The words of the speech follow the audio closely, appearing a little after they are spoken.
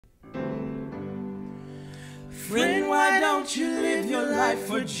Friend, why don't you live your life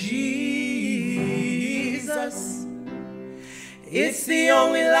for Jesus? It's the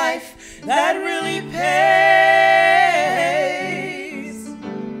only life that really pays.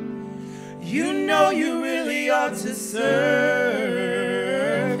 You know you really ought to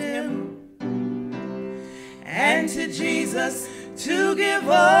serve Him, and to Jesus to give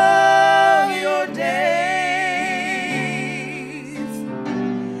all your days.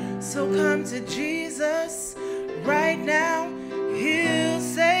 So come to Jesus right now, He'll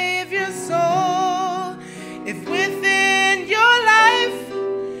save your soul. If within your life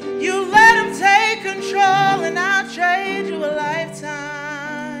you let Him take control, and I'll trade you a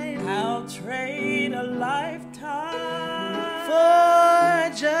lifetime. I'll trade a lifetime for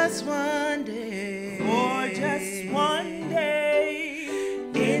just one day. For just one day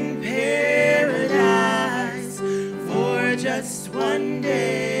in paradise. For just one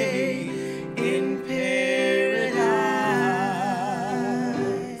day in paradise.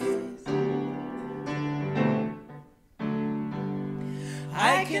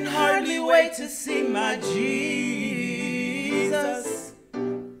 I can hardly wait to see my Jesus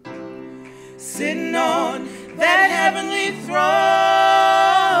sitting on that heavenly throne.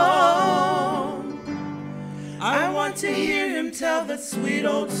 I want to hear Him tell the sweet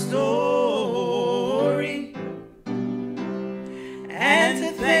old story, and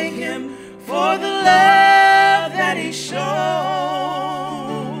to thank Him for the love that He's shown.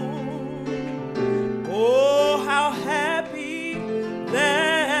 Oh, how happy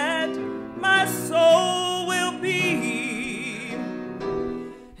that my soul will be.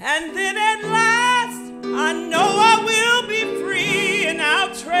 And then at last I know I will be free, and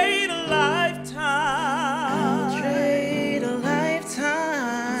I'll trade a lifetime. I'll trade a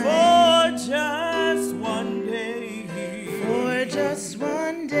lifetime for just one day. For just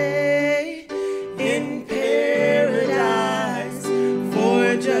one day in paradise.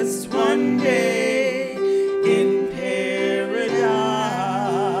 For just one day in paradise.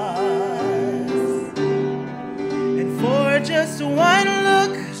 And for just one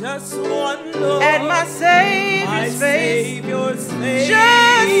look at my Savior's face,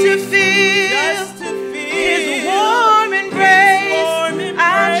 just to feel His warm embrace,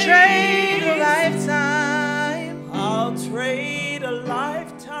 I'll trade a lifetime. I'll trade a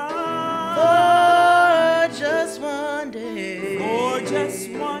lifetime for just one day. For just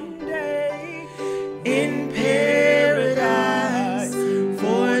one day in paradise.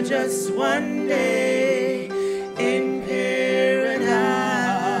 For just one day in paradise.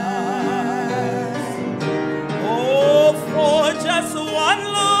 Oh, for just one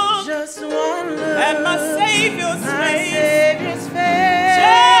look at my Savior's face,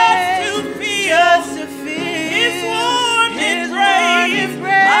 just to feel His warm embrace,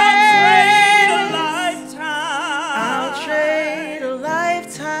 I'll trade a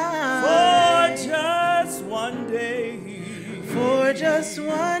lifetime for just one day. For just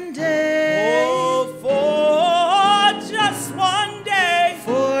one day. Oh, for just one day.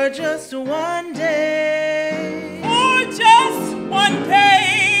 For just one day. For just one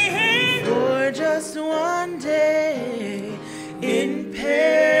day. For just one day in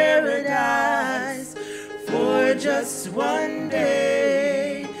paradise. For just one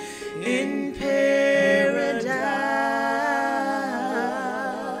day in paradise.